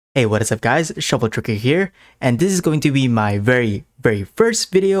Hey, what is up guys? Shovel Tricker here, and this is going to be my very first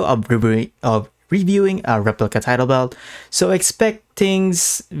video of reviewing a replica title belt. So expect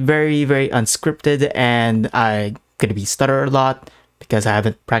things very unscripted, and I'm gonna be stutter a lot because I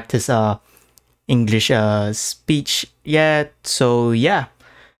haven't practiced English speech yet. So yeah.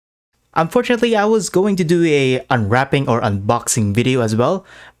 Unfortunately, I was going to do a unwrapping or unboxing video as well,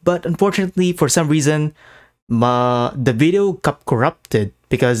 but unfortunately for some reason the video got corrupted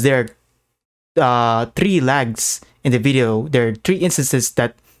because there are three lags in the video. There are three instances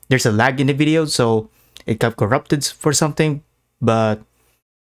that there's a lag in the video, so it got corrupted for something. But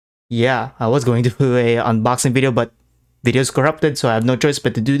yeah, I was going to do a unboxing video, but video's corrupted, so I have no choice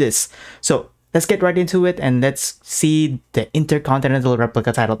but to do this. So let's get right into it and let's see the Intercontinental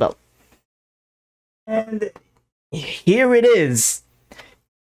replica title belt. And here it is.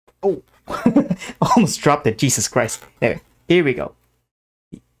 Oh, almost dropped it. Jesus Christ. Anyway, here we go.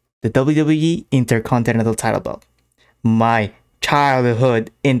 The WWE Intercontinental title belt. My childhood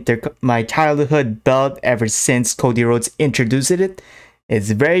belt ever since Cody Rhodes introduced it.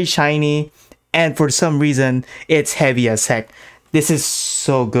 It's very shiny, and for some reason, it's heavy as heck. This is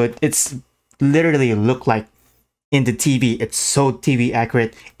so good. It's literally look like in the TV. It's so TV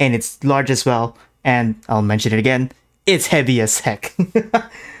accurate, and it's large as well. And I'll mention it again. It's heavy as heck.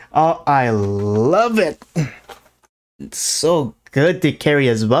 Oh, I love it. It's so good to carry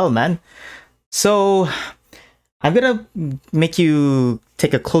as well, man. So I'm gonna make you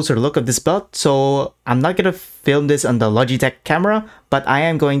take a closer look at this belt. So I'm not gonna film this on the Logitech camera, but I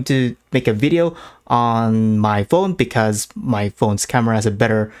am going to make a video on my phone because my phone's camera has a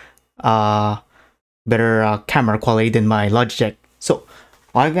better camera quality than my Logitech. So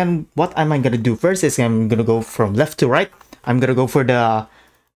what am I gonna do first is I'm gonna go from left to right. I'm gonna go for the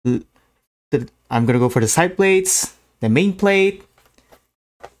side plates, the main plate,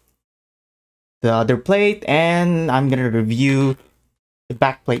 the other plate, and I'm gonna review the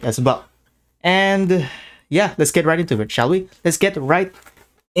back plate as well. And yeah, let's get right into it, shall we? Let's get right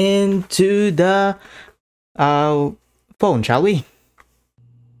into the phone, shall we?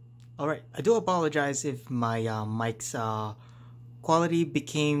 Alright, I do apologize if my mic's quality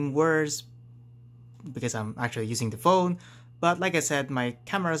became worse because I'm actually using the phone. But like I said, my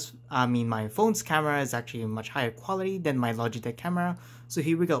phone's camera is actually much higher quality than my Logitech camera. So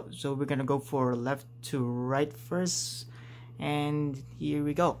here we go. So we're gonna go for left to right first. And here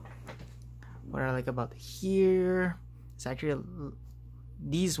we go. What I like about here, it's actually,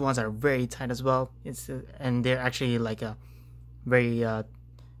 these ones are very tight as well. And they're actually like a very,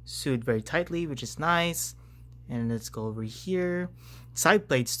 sewed very tightly, which is nice. And let's go over here. Side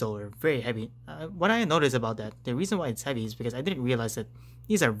plates though are very heavy. What I noticed about that, the reason why it's heavy is because I didn't realize that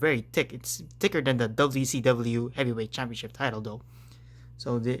these are very thick. It's thicker than the WCW Heavyweight Championship title though.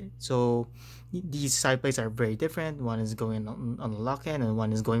 So these side plates are very different. One is going on the lock end, and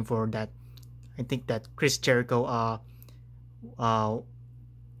one is going for that. I think that Chris Jericho locked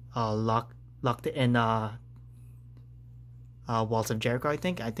in Walls of Jericho. I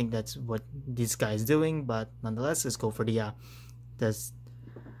think that's what this guy is doing. But nonetheless, let's go for the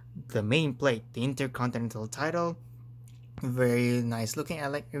main plate, the Intercontinental title. Very nice looking.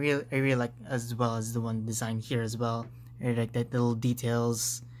 I really like, as well as the one designed here as well. I really like that little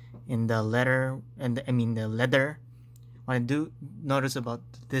details in the leather and the leather. What I do notice about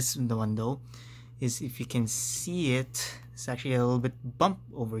this one though is, if you can see it, it's actually a little bit bump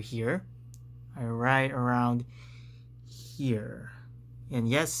over here, right around here. And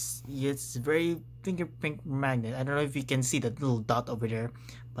yes, it's very fingerprint magnet. I don't know if you can see that little dot over there,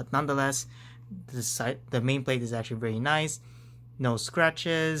 but nonetheless, the main plate is actually very nice. No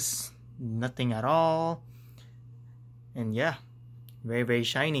scratches, nothing at all. And yeah, very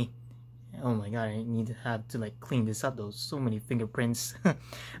shiny. Oh my god, I need to have to like clean this up though. So many fingerprints.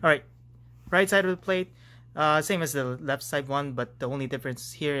 Alright, right side of the plate, same as the left side one, but the only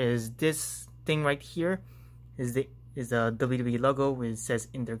difference here is this thing right here is the WWE logo, which says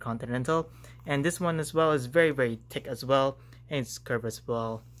Intercontinental. And this one as well is very thick as well, and it's curved as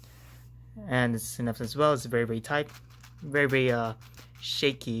well, and it's enough as well. It's very tight, very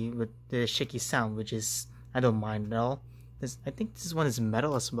shaky, with the shaky sound, which is, I don't mind at all. I think this one is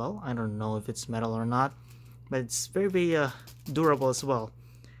metal as well. I don't know if it's metal or not, but it's very durable as well.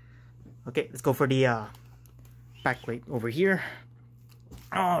 Okay, let's go for the back plate over here.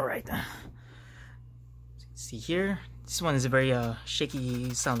 All right. See here, this one is a very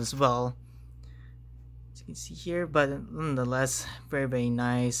shaky sound as well, as you can see here, but nonetheless very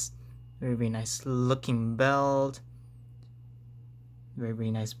nice, very nice looking belt,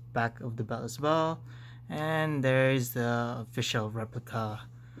 very nice back of the belt as well. And there's the official replica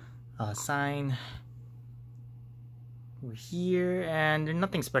sign over here, and there's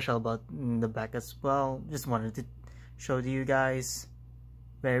nothing special about the back as well. Just wanted to show to you guys.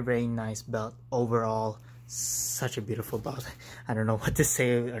 Very nice belt overall. Such a beautiful belt. I don't know what to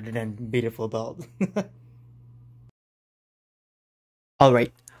say other than beautiful belt.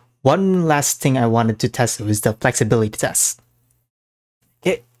 Alright, one last thing I wanted to test was the flexibility test.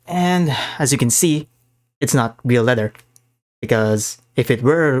 Okay, and as you can see, it's not real leather, because if it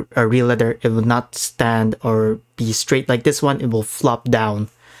were a real leather, it would not stand or be straight like this one. It will flop down.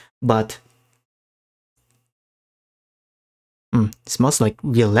 But it smells like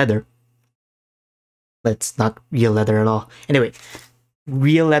real leather, but it's not real leather at all. Anyway,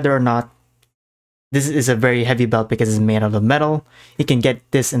 real leather or not, this is a very heavy belt because it's made out of metal. You can get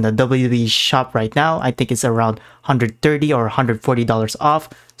this in the WWE shop right now. I think it's around $130 or $140 off,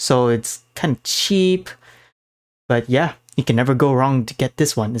 so it's kind of cheap. But yeah, you can never go wrong to get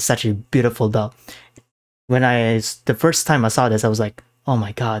this one. It's such a beautiful belt. The first time I saw this, I was like, oh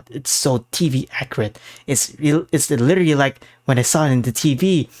my god, it's so TV accurate. It's literally like when I saw it in the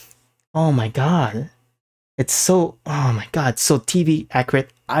TV. Oh my god. It's so, oh my god, so TV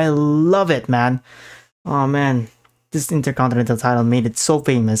accurate. I love it, man. Oh man, this Intercontinental title made it so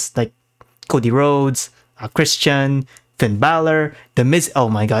famous. Like Cody Rhodes, Christian, Finn Balor, The Miz. Oh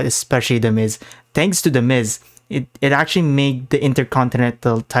my god, especially The Miz. Thanks to The Miz, it actually made the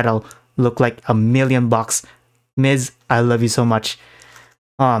Intercontinental title look like $1,000,000. Miz, I love you so much.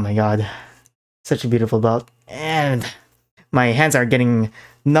 Oh my god, such a beautiful belt. And my hands are getting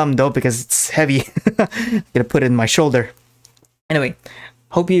numb though because it's heavy. I'm gonna put it in my shoulder. Anyway,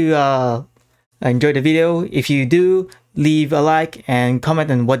 hope you enjoyed the video. If you do, leave a like and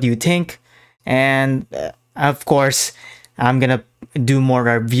comment on what you think. And of course, I'm gonna do more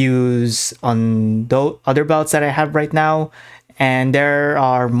reviews on the other belts that I have right now. And there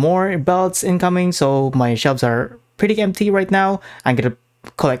are more belts incoming, so my shelves are pretty empty right now. I'm gonna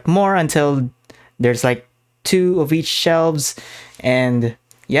collect more until there's like 2 of each shelves, and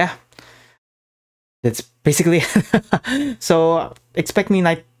yeah, that's basically it. So expect me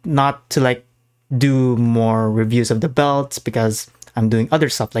not to like do more reviews of the belts because I'm doing other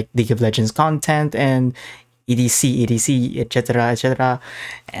stuff like League of Legends content and etc, etc.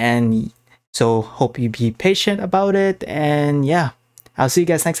 And so hope you be patient about it, and yeah, I'll see you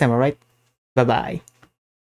guys next time. All right, bye bye.